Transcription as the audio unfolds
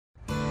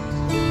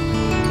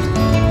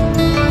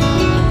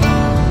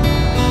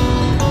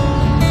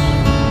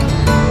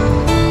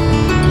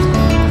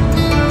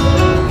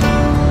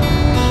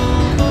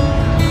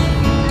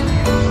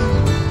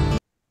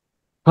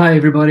Hi,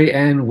 everybody,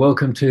 and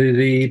welcome to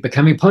the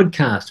Becoming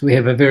Podcast. We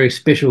have a very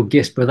special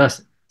guest with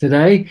us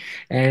today,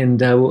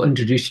 and we'll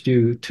introduce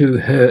you to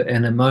her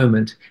in a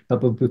moment. But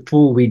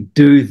before we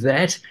do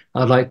that,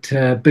 I'd like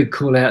to big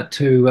call out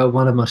to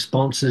one of my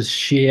sponsors,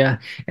 Cher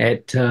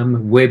at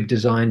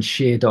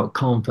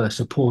webdesignshare.com for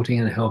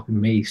supporting and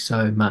helping me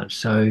so much.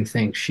 So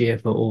thanks, Cher,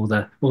 for all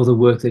the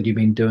work that you've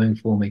been doing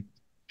for me.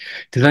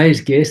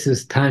 Today's guest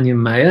is Tanja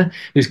Mayer,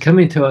 who's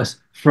coming to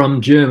us from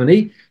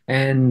Germany,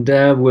 and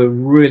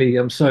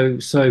I'm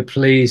so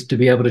pleased to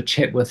be able to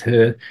chat with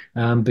her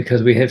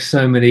because we have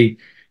so many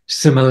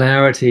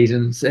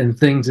similarities and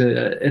things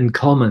in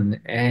common,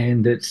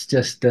 and it's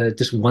just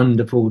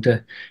wonderful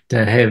to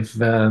have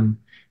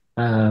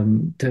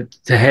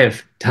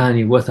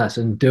Tanya with us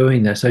and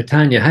doing this. So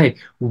Tanya, hey,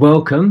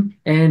 welcome,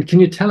 and can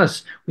you tell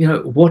us,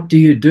 what do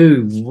you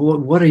do?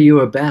 What are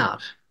you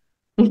about?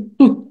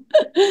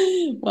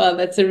 Well,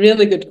 that's a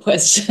really good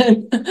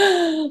question.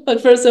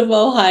 But first of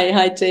all,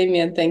 hi, Jamie,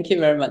 and thank you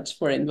very much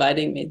for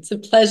inviting me. It's a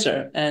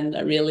pleasure, and I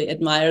really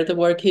admire the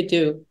work you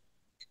do.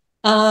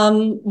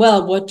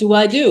 Well, what do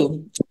I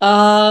do?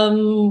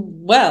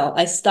 Well,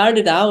 I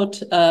started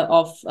out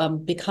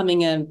of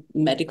becoming a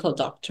medical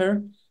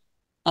doctor.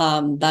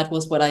 That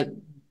was what I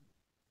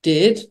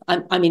did.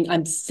 I mean,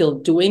 I'm still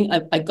doing.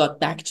 I got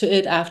back to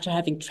it after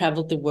having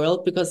traveled the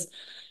world because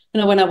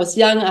when I was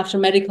young after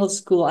medical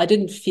school, I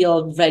didn't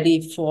feel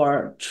ready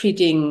for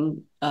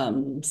treating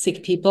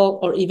sick people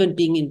or even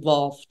being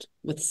involved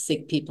with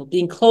sick people,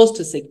 being close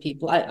to sick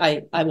people.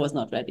 I was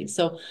not ready.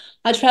 So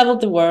I traveled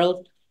the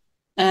world.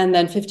 And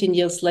then 15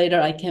 years later,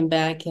 I came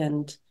back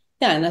and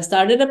I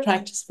started a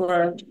practice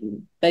for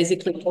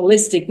basically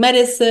holistic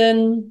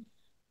medicine,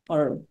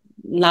 or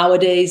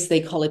nowadays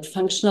they call it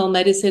functional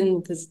medicine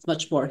because it's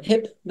much more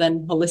hip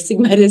than holistic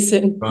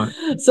medicine.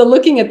 Right. So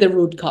looking at the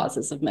root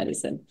causes of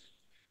medicine.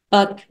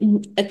 But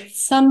at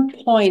some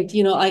point,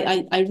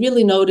 I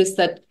really noticed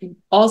that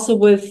also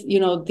with,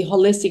 the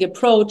holistic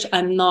approach,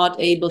 I'm not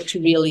able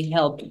to really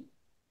help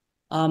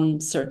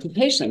certain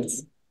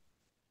patients.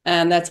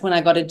 And that's when I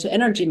got into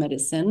energy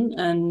medicine.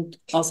 And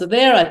also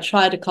there, I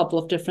tried a couple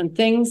of different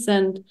things.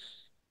 And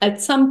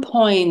at some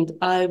point,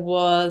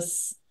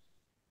 because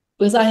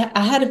I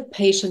had a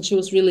patient, she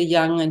was really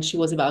young and she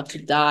was about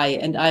to die.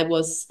 And I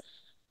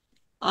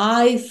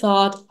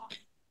thought,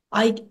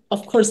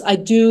 of course, I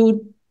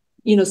do,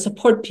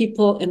 support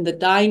people in the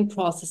dying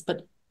process,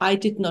 but I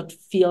did not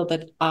feel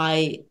that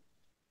I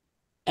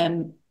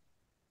am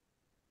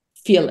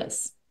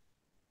fearless.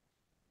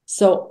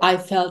 So I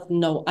felt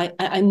no,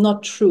 I'm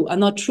not true. I'm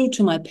not true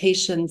to my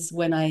patients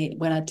when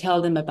I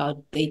tell them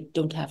about they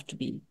don't have to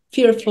be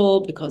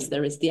fearful because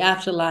there is the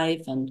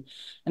afterlife and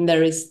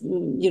there is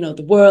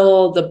the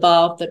world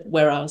above that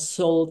where our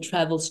soul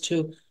travels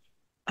to.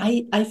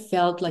 I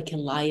felt like a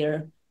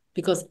liar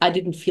because I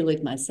didn't feel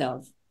it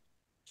myself.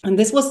 And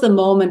this was the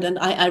moment. And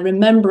I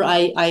remember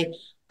I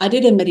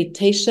did a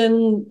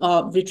meditation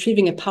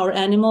retrieving a power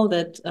animal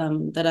that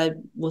I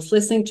was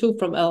listening to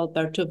from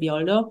Alberto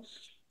Viola.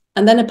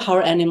 And then a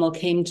power animal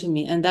came to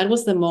me. And that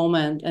was the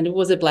moment. And it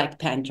was a black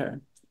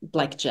panther,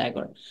 black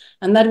jaguar.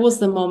 And that was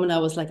the moment I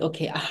was like,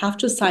 okay, I have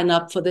to sign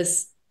up for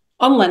this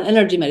online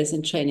energy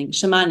medicine training,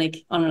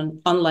 shamanic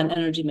online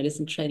energy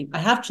medicine training. I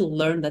have to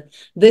learn that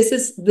this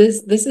is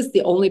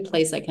the only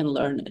place I can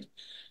learn it.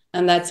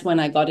 And that's when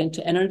I got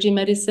into energy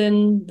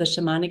medicine, the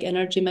shamanic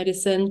energy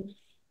medicine.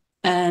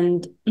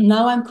 And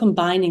now I'm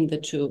combining the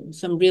two.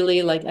 So I'm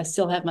really like, I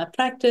still have my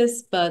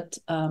practice, but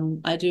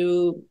I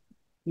do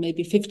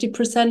maybe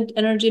 50%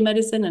 energy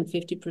medicine and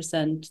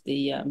 50%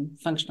 the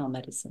functional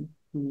medicine.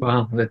 Mm.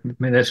 Wow, I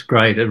mean, that's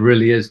great. It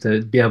really is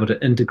to be able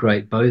to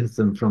integrate both of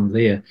them from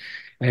there.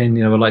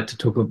 And, I'd like to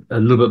talk a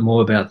little bit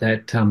more about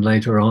that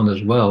later on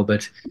as well.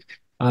 But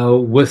I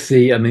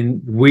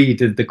mean, we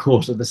did the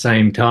course at the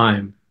same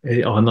time,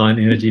 the online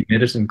energy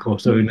medicine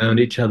course. So we've known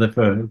each other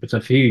for it's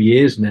a few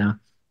years now.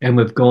 And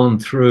we've gone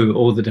through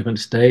all the different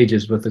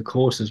stages with the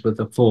courses with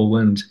the Four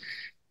Winds.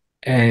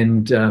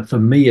 And for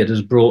me, it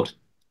has brought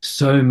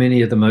so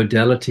many of the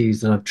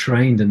modalities that I've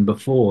trained in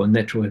before in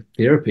natural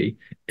therapy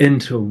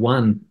into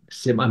one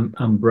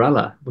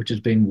umbrella, which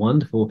has been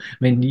wonderful. I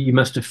mean, you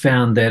must have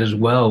found that as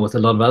well with a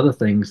lot of other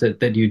things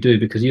that you do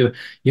because you're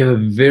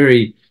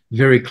very,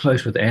 very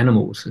close with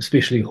animals,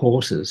 especially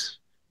horses.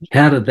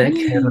 How did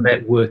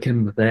that work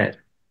in with that?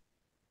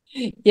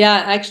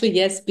 Yeah, actually,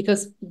 yes,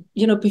 because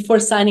before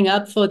signing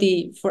up for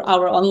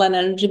our online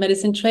energy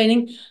medicine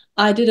training,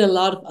 I did a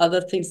lot of other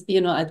things.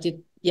 I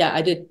did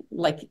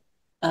like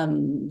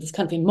this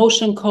kind of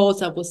emotion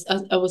codes. I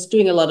was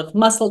doing a lot of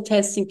muscle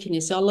testing,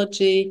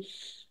 kinesiology,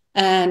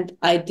 and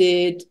I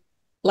did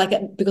like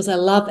because I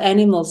love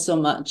animals so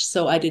much.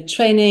 So I did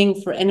training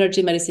for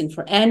energy medicine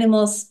for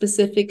animals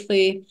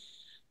specifically,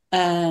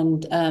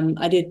 and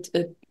I did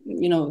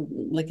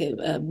like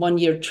a 1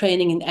 year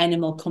training in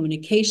animal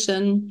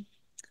communication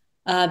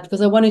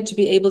because I wanted to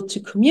be able to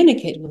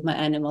communicate with my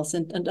animals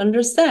and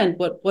understand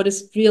what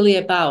is really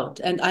about.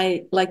 And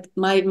I like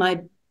my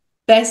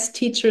best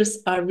teachers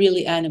are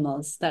really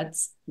animals.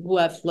 That's who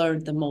I've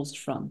learned the most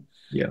from.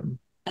 Yeah.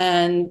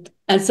 And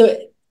so,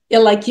 yeah,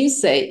 like you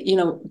say,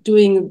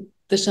 doing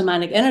the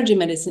shamanic energy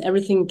medicine,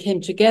 everything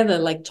came together,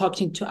 like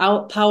talking to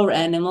our power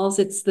animals.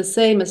 It's the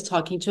same as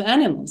talking to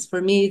animals.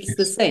 For me, it's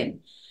the Yes. same.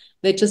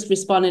 They just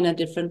respond in a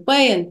different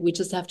way. And we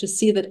just have to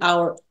see that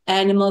our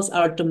animals,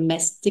 our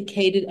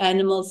domesticated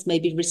animals,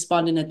 maybe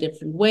respond in a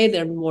different way.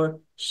 They're more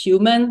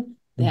human,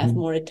 they have Hmm.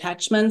 more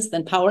attachments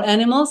than power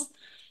animals.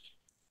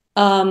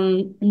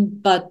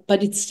 But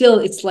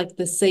it's like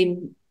the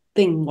same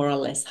thing, more or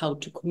less, how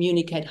to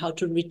communicate, how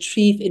to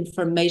retrieve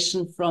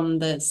information from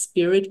the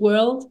spirit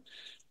world.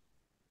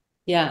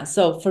 Yeah,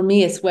 so for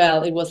me as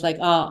well, it was like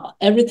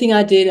everything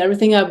I did,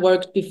 everything I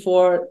worked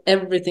before,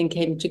 everything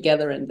came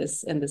together in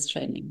this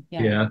training.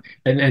 Yeah. Yeah,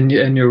 and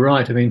you're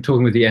right. I mean,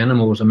 talking with the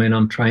animals, I mean,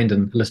 I'm trained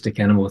in holistic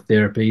animal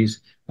therapies,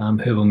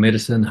 herbal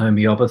medicine,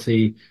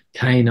 homeopathy,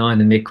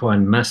 canine and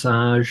equine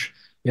massage,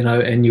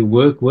 and you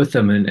work with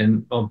them.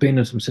 And I've been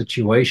in some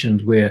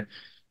situations where,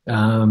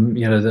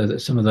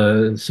 some of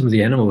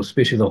the animals,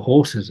 especially the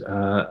horses,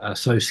 are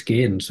so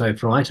scared and so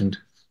frightened,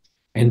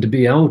 and to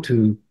be able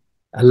to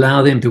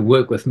allow them to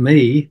work with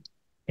me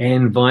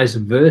and vice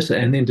versa,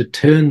 and then to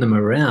turn them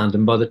around.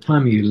 And by the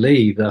time you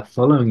leave, they're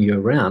following you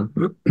around.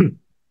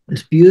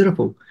 It's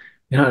beautiful.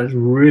 It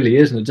really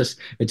is. And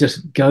it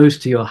just goes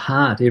to your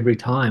heart every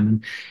time.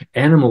 And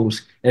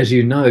animals, as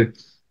you know,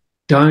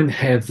 don't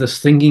have this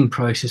thinking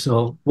process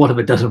of what if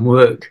it doesn't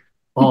work?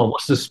 Oh,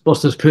 what's this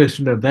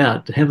person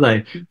about? Have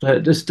they?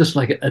 They're just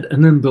like an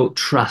inbuilt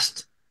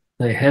trust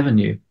they have in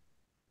you.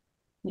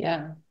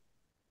 Yeah.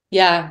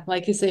 Yeah,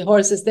 like you say,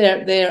 horses,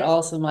 they're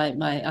also my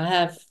I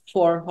have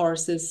four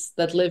horses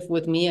that live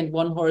with me and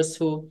one horse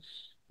who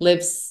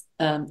lives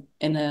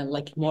in a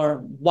like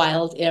more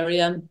wild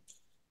area.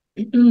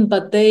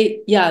 But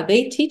they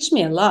teach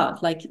me a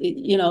lot. Like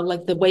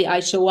like the way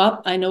I show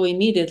up, I know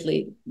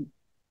immediately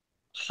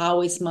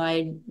how is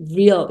my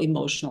real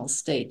emotional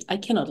state. I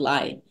cannot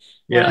lie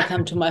when I Yeah.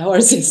 come to my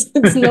horses.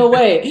 It's no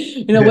way.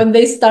 Yeah. When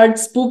they start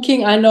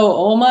spooking, I know,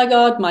 oh my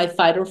God, my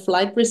fight or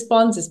flight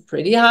response is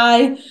pretty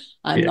high.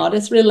 I'm Yeah. not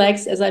as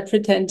relaxed as I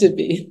pretend to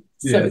be.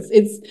 So Yeah.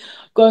 it's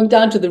going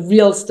down to the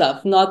real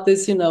stuff, not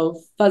this,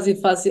 fuzzy,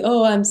 fuzzy,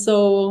 oh, I'm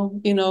so,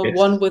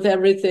 one Yes. with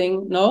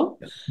everything. No,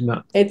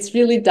 No. it's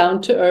really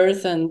down to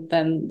earth. And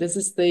then this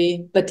is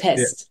the Yeah.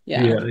 test.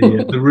 Yeah. Yeah,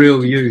 yeah. The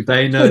real you.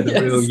 They know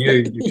the real Yes.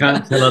 you. You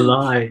can't Yeah. tell a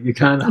lie. You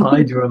can't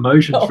hide your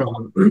emotions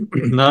from No. them.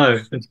 No,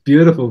 it's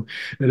beautiful.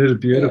 It is Yeah.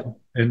 beautiful.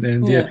 And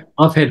yeah, Yeah.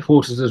 I've had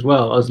horses as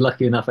well. I was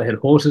lucky enough. I had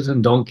horses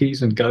and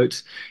donkeys and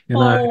goats, Oh,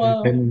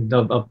 wow. and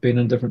I've been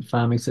in different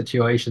farming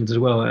situations as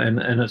well. And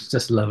it's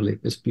just lovely.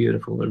 It's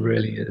beautiful. It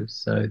really is.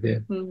 So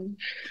there. Mm.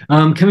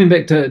 Coming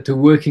back to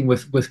working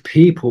with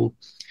people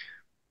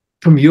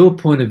from your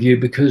point of view,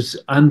 because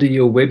under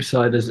your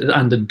website is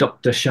under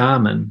Dr.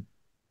 Shaman.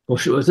 Or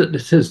is it? It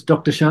says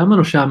Dr. Shaman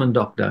or Shaman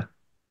Doctor?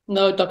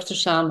 No, Dr.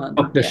 Shaman.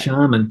 Dr. Yeah.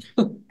 Shaman.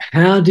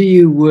 How do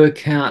you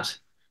work out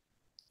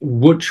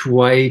which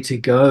way to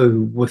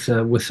go with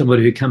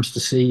somebody who comes to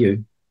see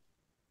you?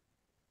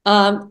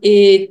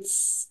 It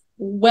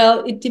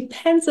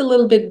depends a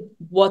little bit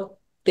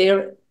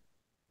their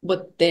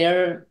what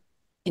their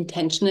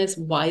intention is,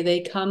 why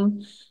they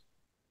come,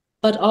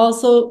 but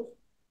also,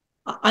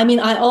 I mean,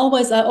 I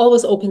always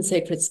open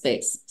sacred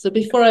space. So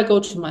before I go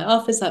to my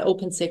office, I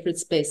open sacred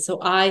space. So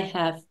I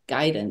have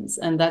guidance,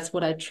 and that's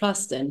what I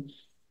trust in.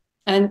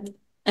 And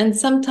and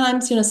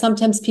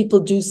sometimes people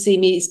do see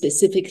me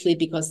specifically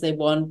because they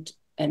want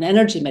an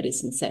energy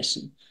medicine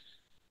session.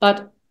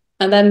 But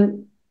and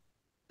then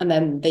and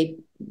then they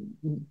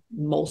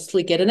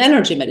mostly get an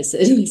energy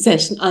medicine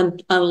session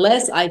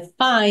unless I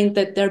find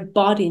that their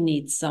body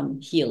needs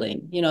some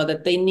healing,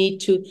 that they need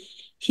to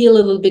heal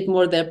a little bit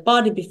more their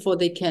body before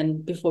we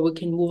can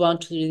move on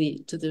to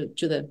the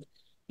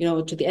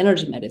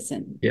energy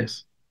medicine.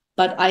 Yes.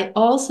 But I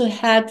also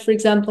had, for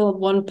example,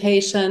 one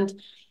patient,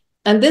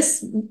 and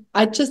this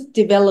I just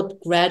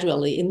developed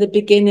gradually. In the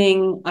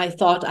beginning, I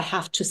thought I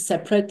have to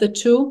separate the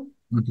two.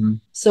 Hmm.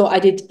 So I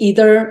did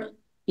either,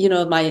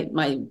 my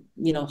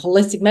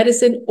holistic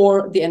medicine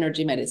or the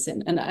energy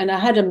medicine. And I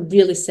had them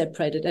really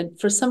separated. And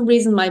for some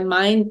reason, my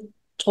mind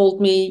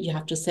told me you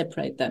have to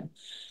separate them.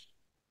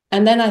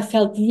 And then I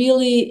felt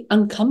really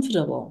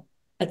uncomfortable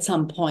at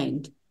some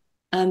point.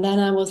 And then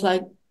I was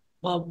like,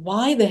 well,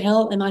 why the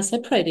hell am I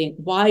separating?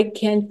 Why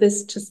can't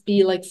this just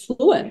be like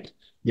fluent? And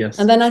Yes.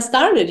 then I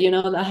started,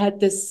 I had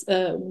this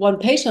one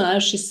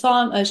patient,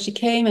 she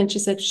came and she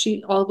said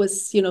she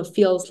always,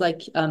 feels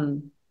like,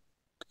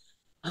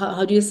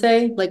 how do you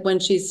say, like when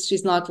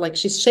she's not, like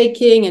she's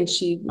shaking and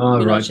she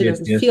Oh, right. she Yes.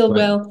 doesn't Yes. feel Right.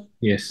 well.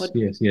 Yes. What?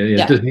 Yes. Yeah.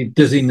 Yeah. Yeah.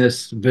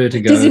 Dizziness,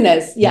 vertigo.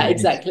 Dizziness, yeah, Yes. Yeah.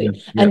 exactly,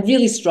 Yeah. and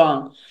really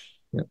strong.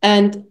 Yeah.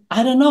 And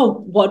I don't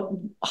know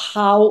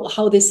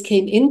how this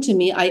came into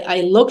me.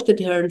 I looked at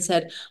her and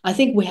said, I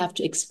think we have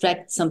to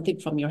extract something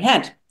from your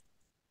head.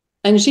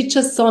 And she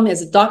just saw me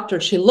as a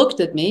doctor. She looked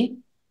at me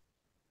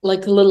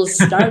like a little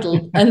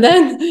startled, and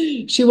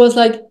then she was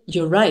like,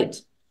 you're right.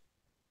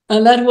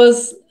 And that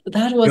was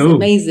Oh.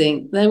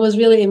 amazing. That was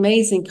really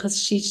amazing because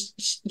she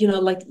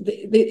like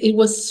it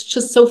was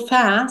just so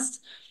fast.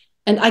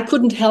 and I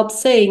couldn't help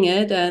saying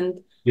it.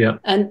 Yeah.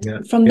 And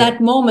Yeah. from Yeah.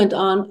 that moment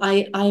on,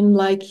 I'm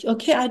like,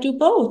 okay, I do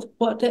both.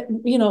 What,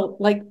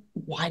 like,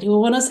 why do I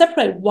want to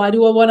separate? Why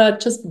do I want to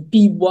just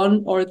be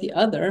one or the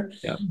other?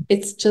 Yeah.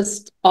 It's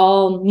just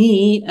all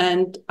me,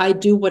 and I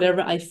do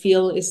whatever I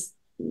feel is,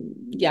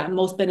 yeah,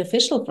 most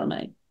beneficial for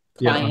my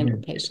Yeah. client or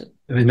patient.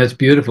 I mean, that's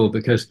beautiful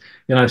because,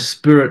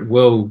 spirit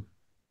will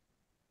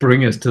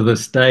bring us to the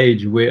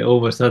stage where all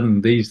of a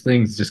sudden these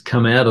things just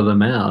come out of the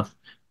mouth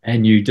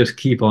and you just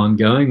keep on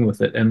going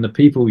with it. And the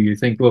people you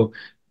think, well,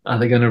 are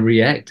they going to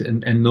react?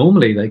 And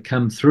normally they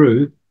come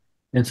through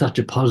in such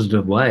a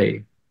positive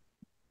way.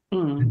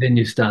 And Mm. then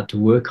you start to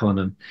work on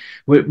them.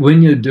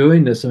 When you're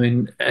doing this, I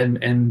mean,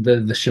 and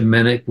the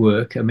shamanic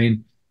work, I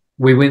mean,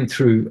 we went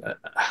through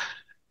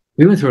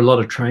we went through a lot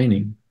of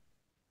training.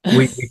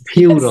 We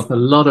peeled Yes. off a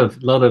lot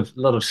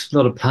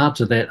of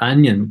parts of that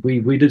onion.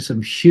 We did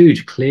some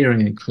huge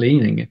clearing and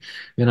cleaning,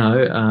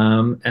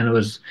 and it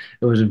was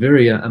a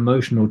very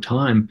emotional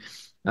time.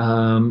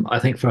 I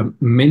think for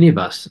many of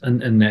us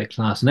in that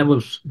class, and that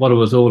was what it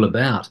was all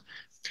about.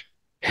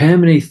 How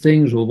many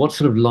things or what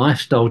sort of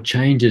lifestyle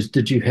changes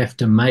did you have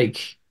to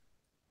make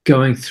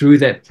going through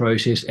that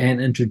process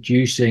and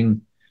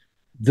introducing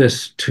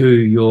this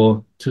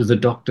to the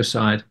doctor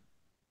side?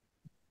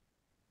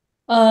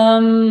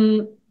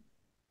 Um,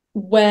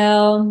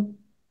 well,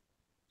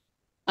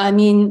 I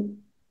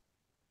mean,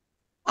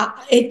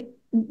 it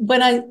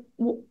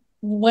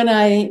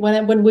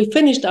when we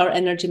finished our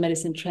energy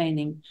medicine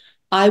training,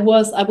 I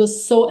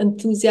was so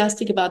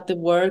enthusiastic about the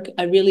work.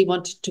 I really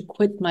wanted to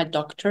quit my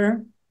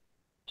doctor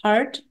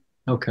part.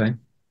 Okay.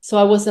 So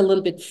I was a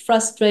little bit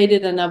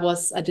frustrated, and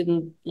I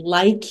didn't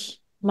like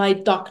my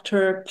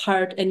doctor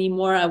part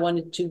anymore. I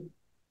wanted to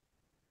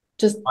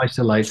just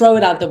Isolate. throw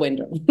it out the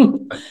window.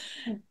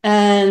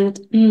 and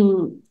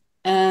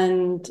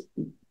and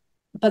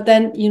but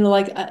then,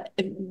 like,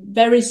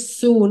 very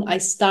soon I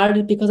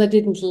started, because I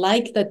didn't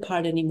like that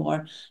part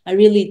anymore. I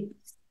really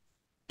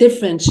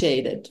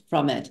differentiated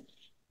from it.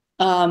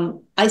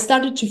 I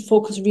started to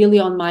focus really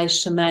on my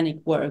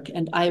shamanic work,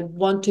 and I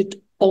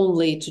wanted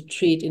only to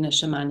treat in a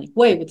shamanic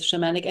way with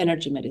shamanic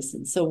energy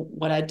medicine. So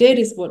what I did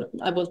is, what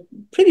I was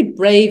pretty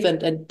brave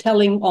and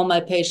telling all my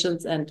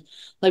patients, and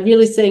like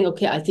really saying,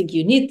 okay, I think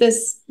you need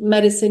this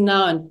medicine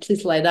now, and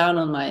please lie down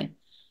on my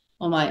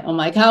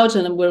couch,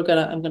 and I'm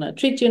gonna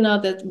treat you now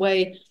that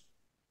way.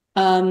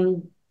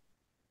 Um,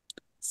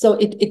 so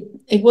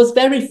it was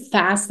very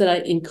fast that I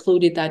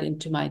included that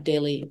into my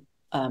daily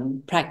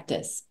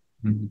practice.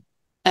 Mhm.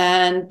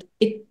 And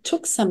it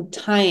took some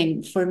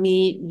time for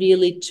me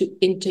really to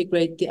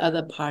integrate the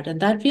other part. And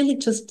that really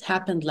just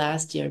happened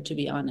last year, to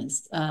be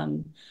honest.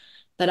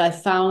 That I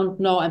found,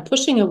 no, I'm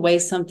pushing away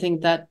something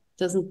that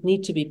doesn't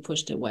need to be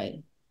pushed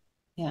away.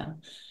 Yeah.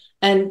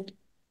 And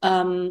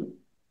um,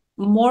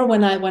 more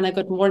when I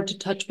got more into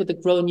touch with the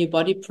Grow New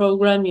Body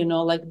program,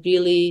 like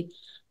really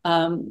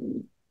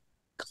um,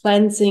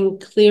 cleansing,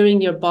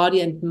 clearing your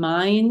body and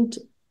mind.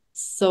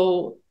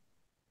 So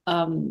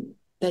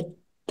that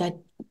that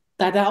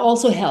that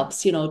also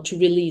helps, to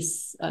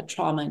release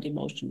trauma and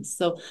emotions.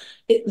 So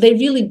they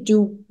really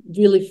do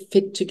really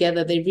fit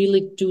together. They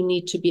really do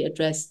need to be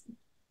addressed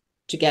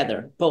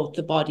together, both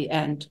the body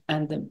and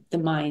the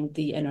mind,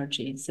 the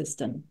energy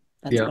system.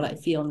 That's Yeah. what I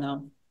feel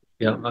now.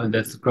 Yeah,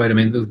 that's great. I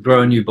mean, the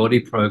Grow a New Body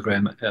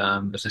program,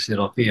 as I said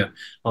off here,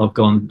 I've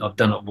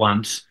done it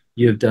once.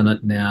 You've done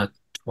it now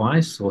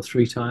twice or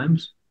three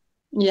times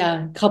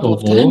Yeah, a couple or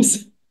of more.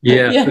 times.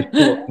 Yeah, for Yeah.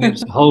 sure. I mean,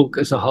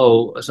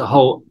 it's a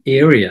whole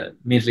area,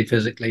 mentally,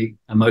 physically,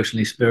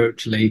 emotionally,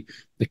 spiritually,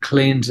 the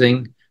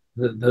cleansing,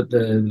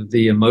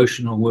 the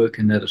emotional work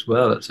in that as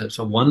well. It's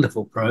a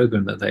wonderful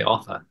program that they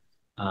offer.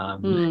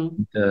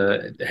 Mm,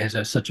 It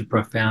has such a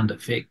profound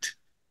effect,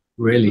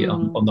 really,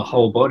 on the mm,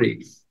 whole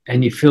body,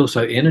 and you feel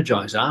so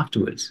energized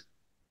afterwards.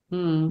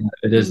 mm,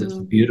 It's a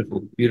mm,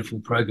 beautiful, beautiful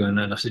program,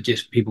 and I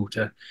suggest people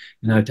to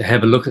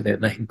have a look at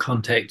that. They can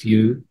contact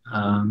you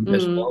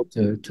as well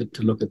mm,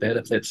 to look at that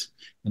if that's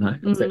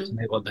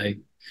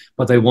mm.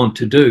 what they want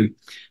to do.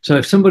 So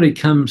if somebody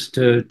comes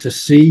to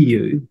see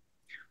you,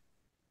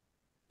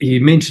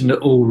 you mentioned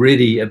it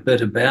already a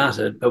bit about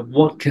it, but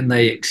what can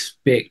they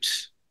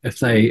expect if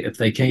they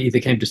either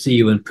came to see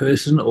you in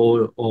person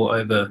or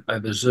over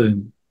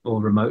Zoom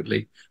or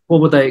remotely?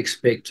 What would they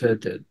expect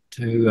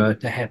to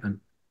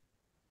happen?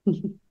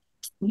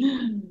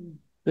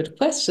 Good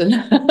question.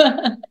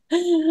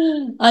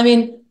 I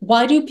mean,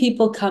 why do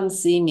people come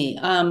see me?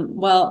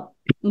 Well,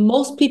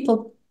 most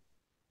people,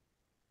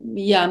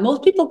 yeah,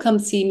 most people come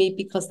see me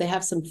because they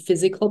have some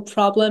physical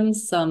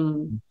problems,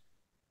 some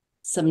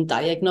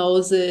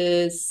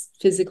diagnosis,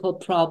 physical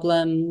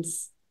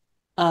problems,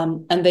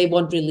 and they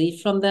want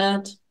relief from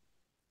that.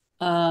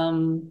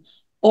 Um,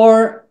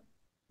 or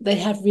they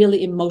have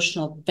really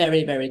emotional,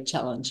 very, very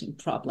challenging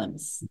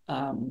problems.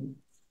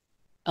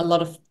 A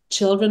lot of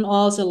children,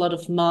 also a lot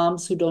of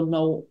moms who don't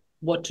know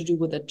what to do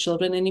with their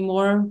children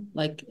anymore,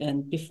 like,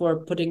 and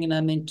before putting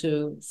them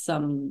into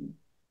some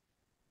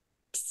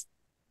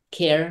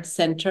care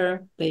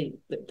center, they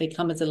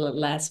come as a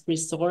last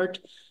resort.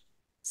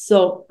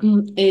 So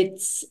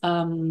it's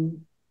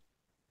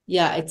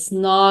yeah, it's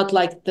not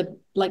like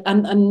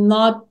I'm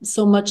not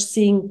so much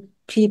seeing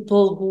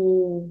people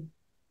who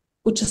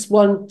just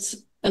want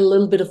a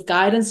little bit of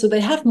guidance. So they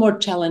have more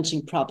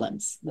challenging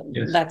problems.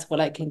 Yes. That's what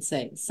I can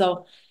say.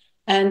 So,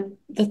 and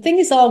the thing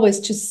is always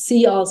to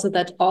see also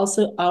that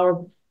also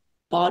our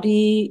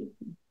body,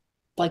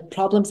 like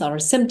problems, our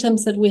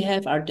symptoms that we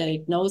have, our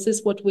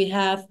diagnosis, what we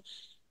have,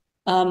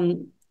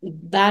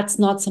 that's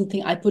not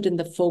something I put in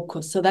the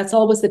focus. So that's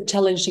always the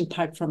challenging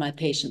part for my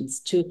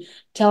patients, to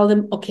tell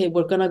them, okay,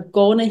 we're going to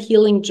go on a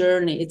healing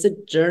journey. It's a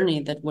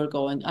journey that we're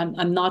going.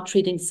 I'm not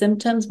treating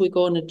symptoms. We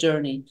go on a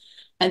journey.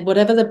 And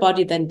whatever the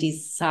body then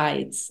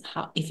decides,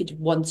 how, if it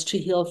wants to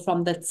heal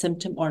from that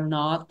symptom or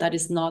not, that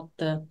is not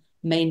the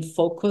main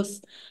focus.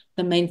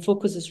 The main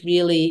focus is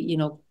really,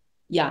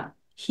 yeah,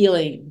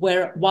 healing.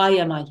 Why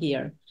am I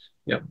here?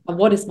 Yep.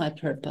 What is my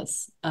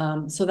purpose?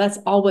 So that's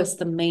always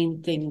the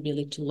main thing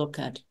really to look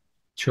at.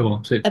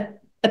 Sure. So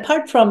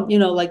Apart from,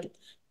 like,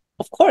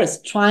 of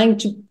course, trying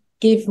to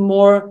give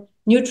more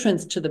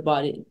nutrients to the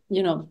body,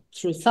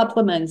 through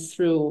supplements,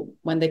 through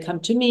when they come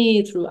to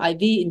me, through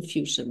IV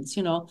infusions,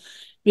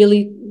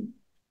 really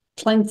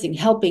cleansing,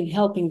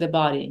 helping the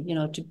body,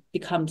 to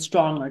become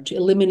stronger, to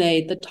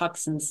eliminate the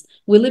toxins.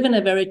 We live in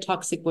a very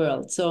toxic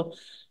world. So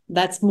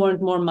that's more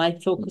and more my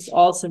focus,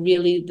 also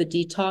really the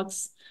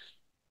detox,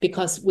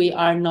 because we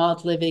are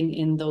not living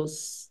in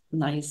those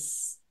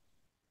nice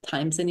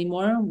times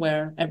anymore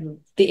where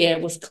the air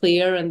was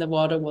clear and the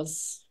water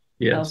was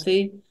yes.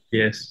 healthy.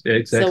 Yes. Yeah,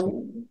 exactly.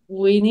 So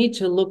we need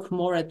to look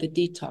more at the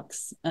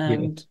detox.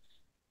 Yes.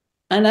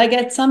 And I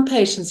get some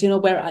patients,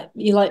 where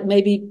like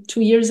maybe 2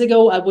 years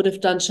ago, I would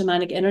have done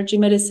shamanic energy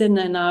medicine.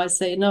 And now I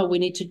say, no, we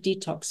need to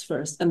detox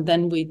first. And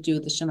then we do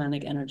the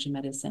shamanic energy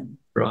medicine.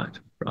 Right.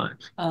 Right.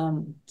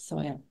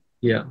 So yeah.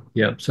 Yeah,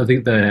 yeah. So I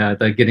think they're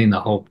getting the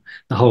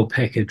whole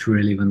package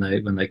really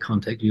when they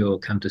contact you or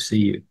come to see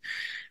you.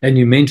 And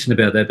you mentioned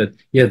about that, but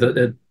yeah,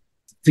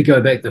 to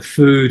go back, the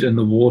food and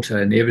the water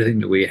and everything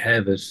that we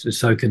have is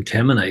so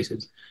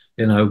contaminated.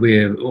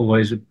 We're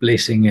always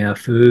blessing our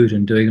food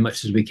and doing as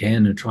much as we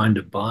can and trying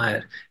to buy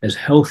it as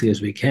healthy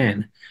as we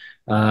can.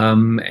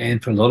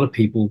 And for a lot of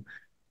people,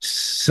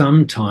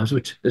 sometimes,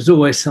 which is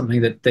always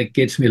something that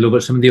gets me a little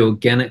bit, some of the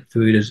organic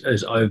food is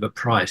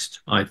overpriced,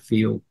 I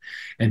feel.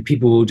 And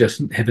people will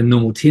just have a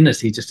normal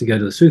tendency just to go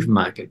to the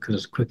supermarket because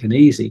it's quick and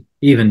easy,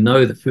 even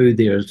though the food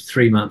there is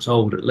 3 months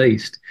old at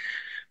least.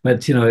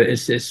 But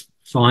it's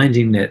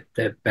finding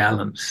that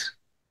balance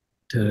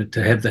to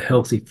have the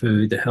healthy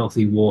food, the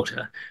healthy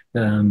water,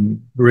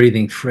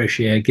 breathing fresh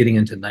air, getting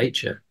into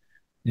nature,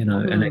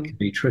 and it can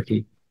be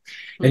tricky.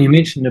 And you Mm.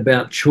 mentioned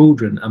about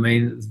children. I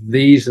mean,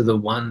 these are the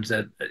ones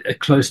that are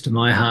close to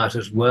my heart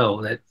as well.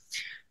 That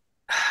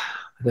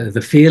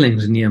the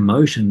feelings and the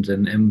emotions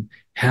and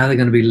how they're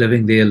going to be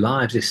living their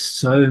lives. There's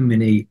so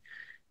many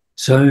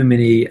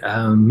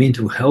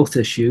mental health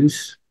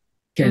issues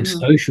and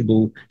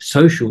Mm-hmm.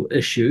 social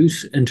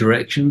issues,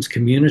 interactions,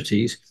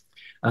 communities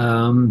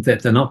that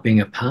they're not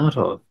being a part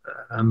of.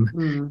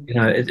 Mm.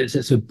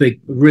 It's a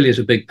big, really is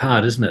a big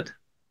part, isn't it?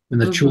 When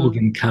the Mm-hmm.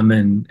 children come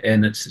in,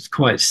 and it's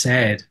quite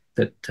sad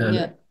that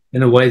Yeah.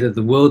 in a way that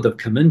the world they've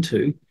come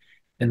into,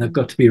 and they've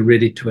got to be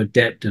ready to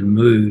adapt and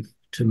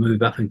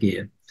move up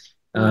again.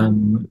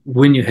 Mm.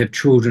 When you have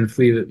children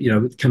for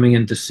coming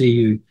in to see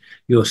you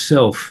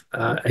yourself,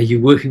 are you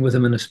working with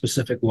them in a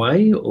specific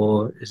way,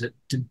 or is it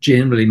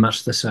generally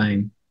much the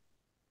same?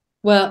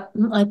 Well,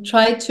 I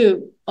try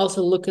to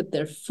also look at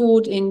their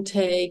food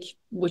intake,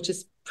 which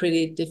is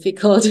pretty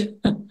difficult.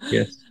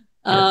 Yes.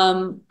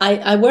 Yeah.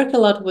 I work a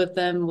lot with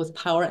them with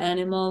power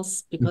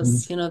animals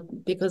Hmm.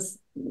 because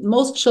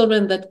most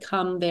children that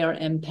come, they are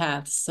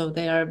empaths, so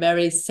they are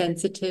very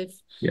sensitive.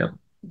 Yeah.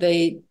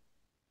 They,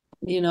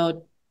 you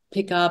know,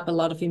 pick up a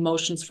lot of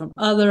emotions from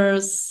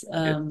others.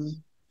 Yes.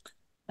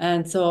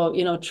 And so,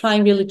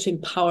 trying really to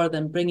empower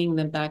them, bringing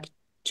them back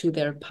to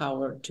their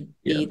power to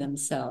Yeah. be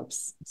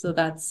themselves. So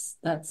that's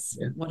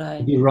Yeah. what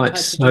I You're right.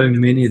 try to do So with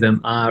many of kids.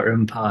 them are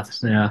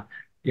empaths now,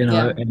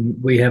 Yeah,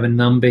 and we have a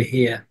number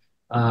here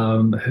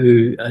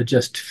who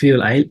just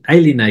feel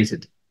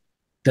alienated.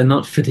 They're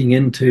not fitting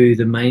into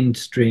the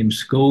mainstream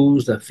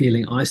schools. They're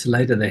feeling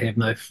isolated. They have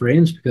no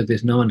friends because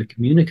there's no one to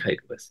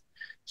communicate with.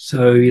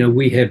 So,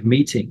 we have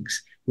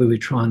meetings where we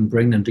try and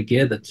bring them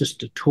together just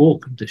to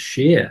talk and to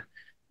share,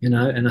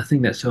 and I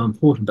think that's so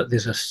important. But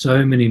there's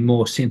so many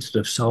more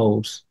sensitive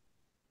souls.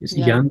 There's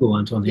yeah, younger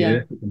ones on the yeah,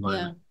 earth at the yeah.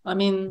 moment. I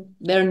mean,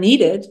 they're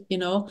needed,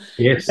 they're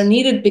Yes,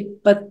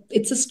 needed, but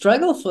it's a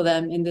struggle for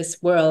them in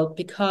this world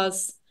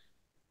because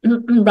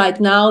right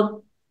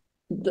now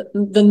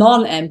the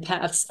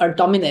non-empaths are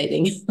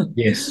dominating.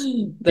 yes,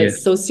 The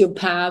yes,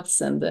 sociopaths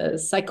and the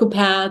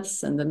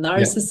psychopaths and the yeah,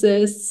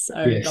 narcissists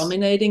are yes,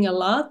 dominating a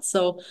lot.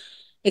 So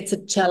it's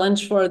a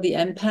challenge for the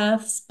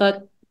empaths,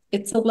 but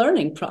it's a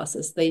learning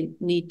process they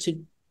need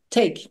to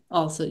take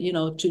also,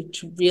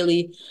 to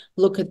really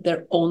look at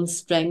their own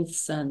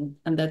strengths and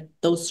that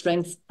those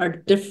strengths are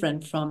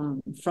different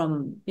from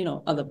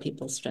other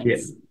people's yeah.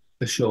 strengths.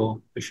 For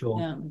sure, for sure.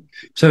 Yeah.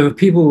 So, if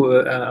people,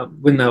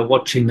 when they're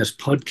watching this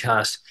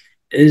podcast,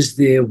 is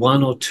there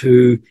one or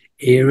two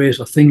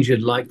areas or things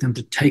you'd like them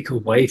to take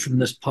away from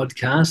this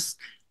podcast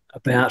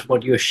about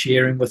what you're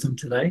sharing with them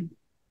today?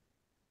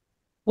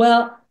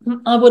 Well,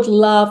 I would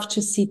love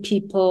to see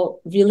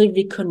people really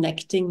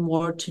reconnecting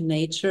more to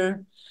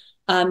nature.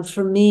 And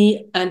for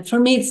me,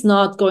 it's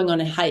not going on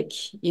a hike,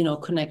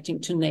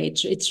 connecting to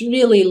nature. It's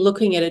really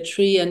looking at a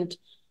tree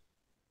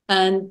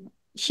and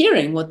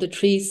hearing what the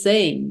tree is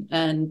saying,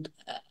 and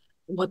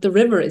what the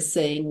river is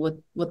saying,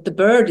 what the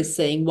bird is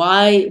saying.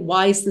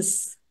 Why is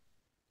this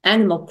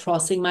animal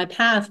crossing my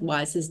path?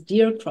 Why is this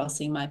deer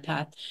crossing my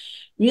path?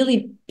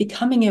 Really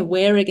becoming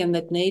aware again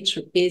that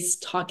nature is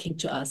talking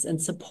to us and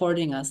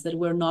supporting us, that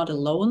we're not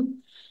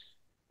alone,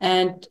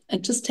 and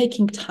just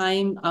taking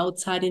time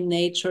outside in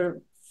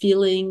nature,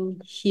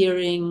 feeling,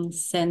 hearing,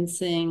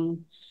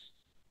 sensing,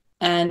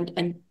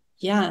 and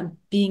yeah,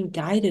 being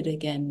guided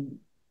again.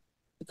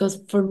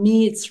 Because for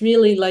me, it's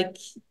really like,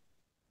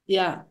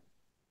 yeah,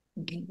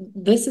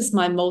 this is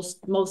my most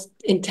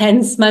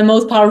intense, my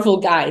most powerful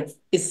guide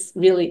is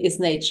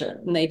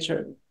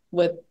nature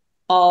with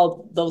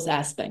all those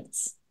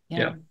aspects.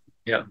 Yeah.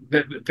 Yeah,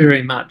 yeah,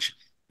 very much.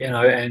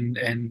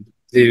 And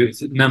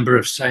there's a number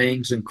of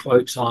sayings and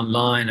quotes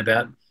online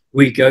about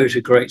we go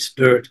to Great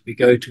Spirit, we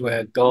go to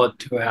our God,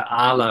 to our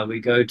Allah, we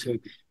go to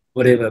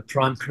whatever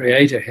prime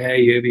creator,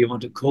 however you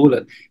want to call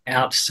it,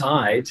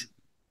 outside,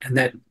 and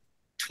that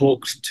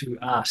talks to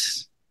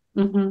us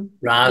Mm-hmm.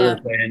 rather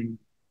Yeah. than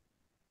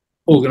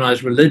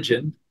organized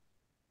religion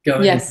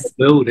going into a Yes.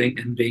 building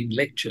and being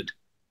lectured.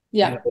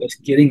 Yeah. It's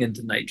getting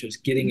into nature, it's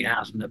getting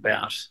out and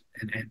about,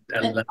 and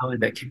allowing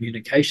that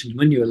communication.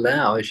 When you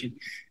allow,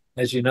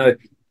 as you know,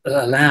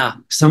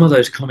 allow some of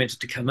those comments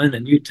to come in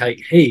and you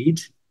take heed,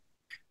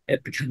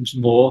 it becomes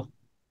more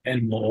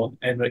and more,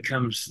 and it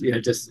becomes,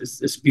 just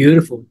it's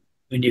beautiful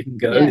when you can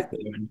go Yeah.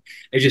 there. And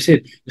as you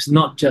said, it's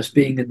not just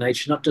being in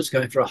nature, not just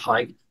going for a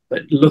hike,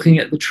 but looking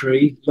at the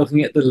tree,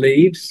 looking at the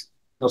leaves,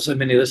 not so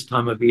many this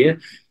time of year,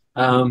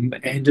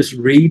 and just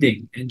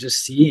reading and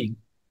just seeing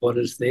what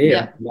is there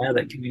and Yeah. allow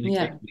that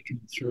communication Yeah. to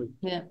come through.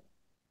 Yeah.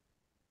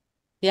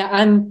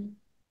 Yeah.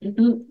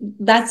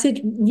 That's it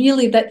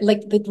really, that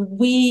like that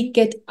we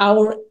get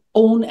our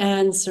own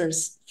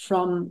answers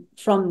from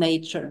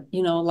nature,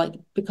 like,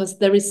 because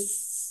there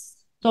is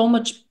so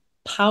much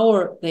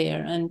power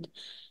there, and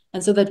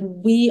so that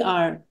we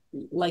are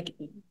like,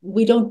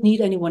 we don't need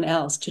anyone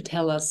else to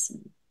tell us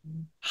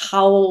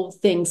how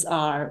things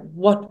are,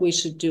 what we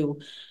should do.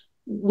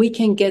 We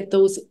can get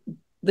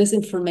this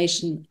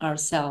information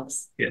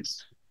ourselves.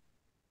 Yes.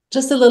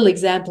 Just a little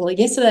example. Like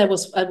yesterday, I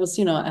was,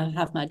 I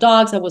have my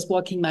dogs. I was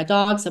walking my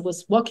dogs. I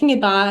was walking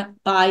by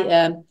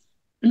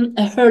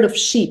a herd of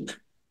sheep.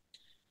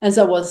 And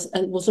so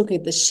I was looking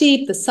at the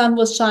sheep. The sun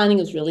was shining.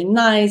 It was really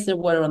nice. They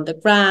were on the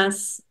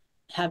grass,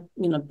 have,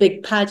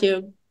 big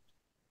patio.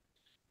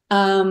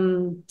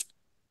 Um,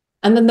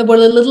 and then there were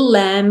the little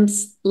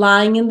lambs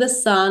lying in the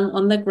sun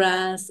on the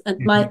grass. And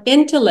Mm-hmm. my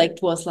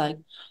intellect was like,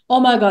 oh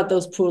my God,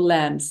 those poor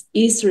lambs.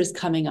 Easter is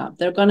coming up.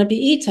 They're going to be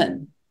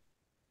eaten.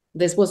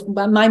 This was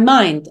my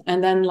mind.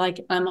 And then, like,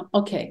 I'm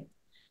okay.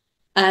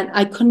 And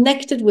I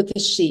connected with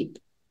the sheep.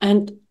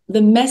 And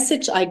the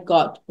message I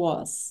got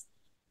was,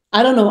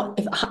 I don't know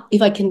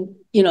if I can,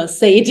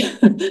 say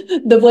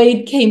it the way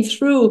it came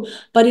through,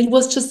 but it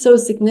was just so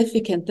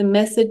significant. The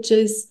message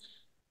is,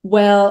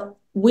 well,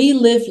 we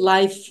live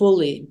life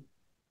fully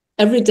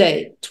every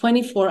day,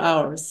 24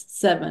 hours,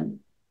 7.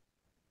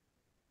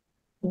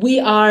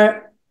 We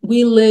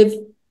live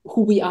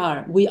who we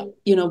are. We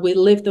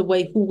live the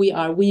way who we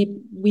are.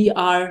 We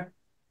are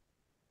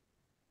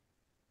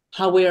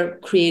how we're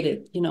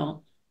created.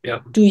 Yeah.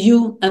 Do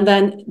you, and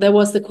then there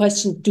was the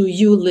question, do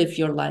you live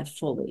your life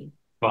fully?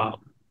 Wow.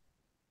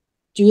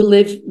 Do you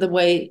live the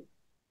way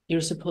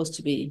you're supposed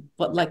to be?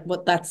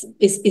 What that's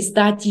is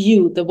that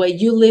you? The way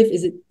you live,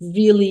 is it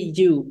really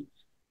you?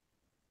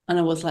 And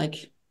I was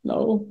like,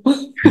 no.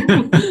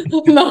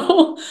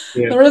 No.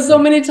 Yeah. There are so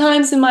many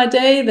times in my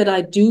day that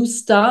I do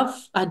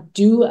stuff. I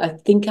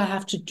think I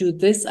have to do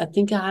this. I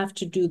think I have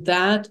to do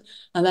that.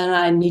 And then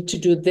I need to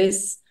do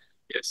this.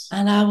 Yes.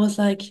 And I was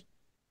like,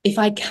 if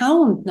I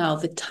count now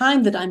the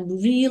time that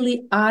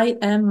I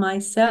am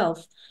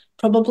myself,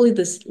 probably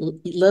this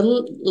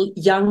little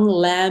young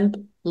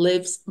lamb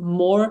lives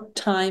more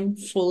time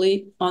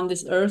fully on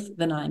this earth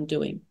than I'm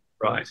doing.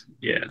 Right.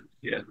 Yeah.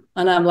 Yeah.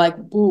 And I'm like,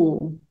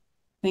 ooh,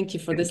 thank you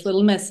for this Yes.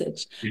 little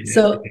message. Yeah.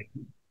 So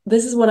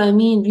this is what I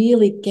mean,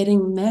 really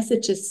getting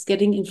messages,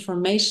 getting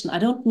information. I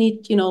don't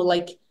need,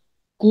 like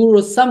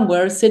guru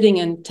somewhere sitting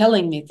and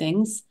telling me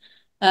things.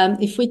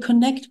 If we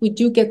connect, we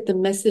do get the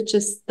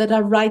messages that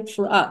are right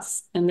for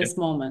us in Yeah. this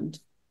moment.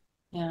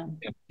 Yeah.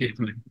 Yeah,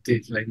 definitely,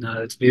 definitely.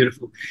 No, it's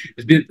beautiful.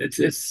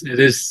 It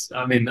is.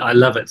 I mean, I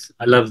love it.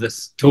 I love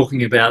this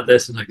talking about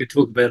this, and I could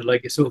talk about it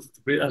like yourself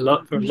for a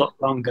lot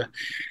longer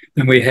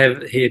than we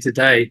have here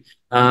today.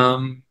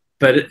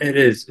 But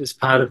it's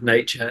part of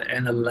nature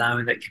and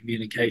allowing that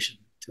communication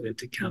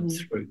to come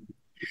Mhm. through.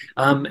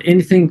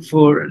 Anything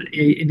for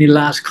any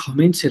last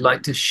comments you'd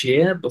like to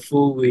share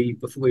before we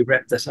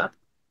wrap this up?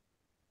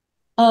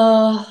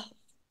 Uh,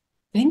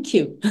 Thank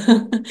you.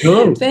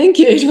 Cool. Thank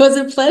you. It was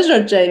a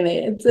pleasure, Jamie.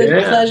 It's a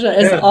Yeah, pleasure,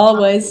 as yeah.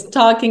 always,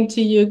 talking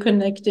to you,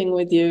 connecting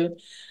with you.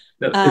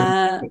 That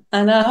is-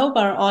 And I hope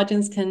our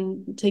audience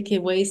can take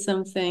away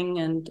something,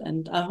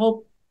 and I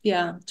hope,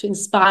 yeah, to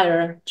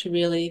inspire to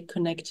really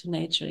connect to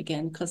nature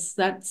again, because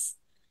that's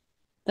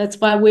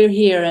why we're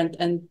here.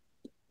 And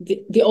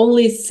the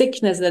only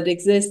sickness that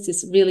exists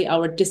is really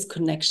our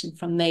disconnection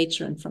from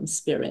nature and from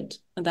spirit.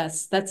 And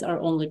that's our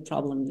only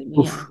problem that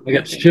we have, I I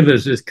got think.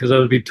 shivers just because I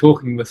would be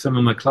talking with some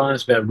of my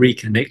clients about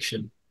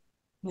reconnection.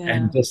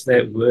 And Yeah. just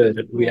that word,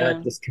 that we are Yeah.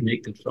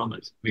 disconnected from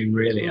it. We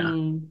really are.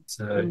 Mm,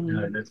 So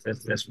no,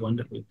 mm. that's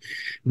wonderful.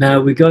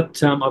 Now we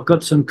got I've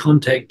got some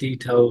contact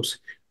details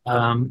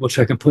which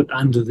I can put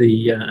under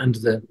the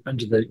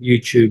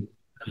YouTube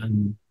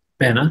um,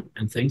 banner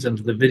and things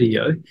under the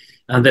video,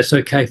 and that's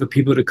okay for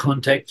people to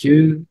contact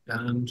you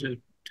if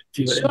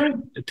you're Sure.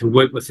 interested to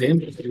work with them.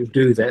 You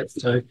do that.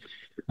 So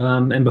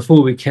and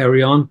before we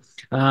carry on,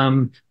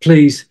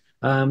 please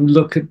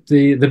look at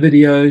the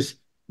videos.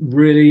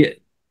 Really,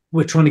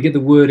 we're trying to get the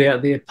word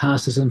out there,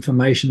 pass this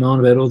information on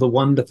about all the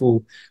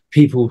wonderful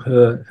people who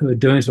are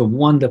doing some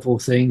wonderful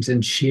things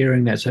and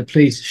sharing that. So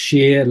please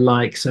share,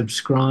 like,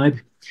 subscribe.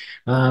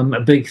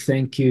 A big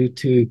thank you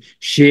to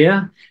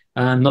Cher,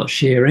 not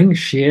sharing,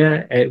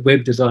 Cher at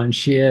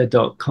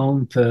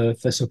webdesignshare.com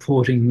for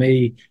supporting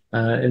me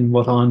in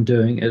what I'm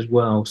doing as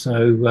well.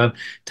 So,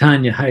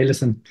 Tanya, hey,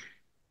 listen,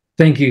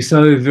 thank you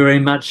so very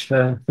much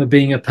for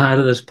being a part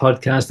of this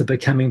podcast, the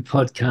Becoming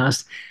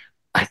Podcast.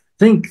 I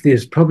think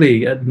there's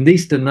probably at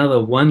least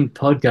another one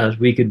podcast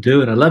we could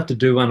do, and I'd love to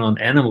do one on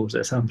animals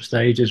at some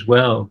stage as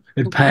well,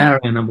 empower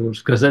animals,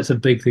 because that's a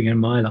big thing in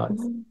my life.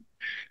 So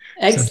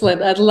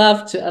Excellent. I'd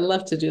love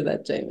to do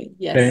that, Jamie.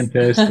 Yes.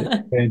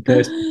 fantastic,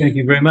 fantastic. Thank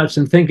you very much,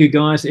 and thank you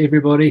guys,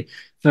 everybody,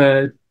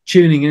 for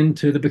tuning in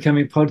to the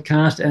Becoming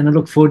Podcast, and I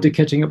look forward to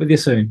catching up with you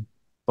soon.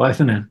 Bye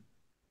for now.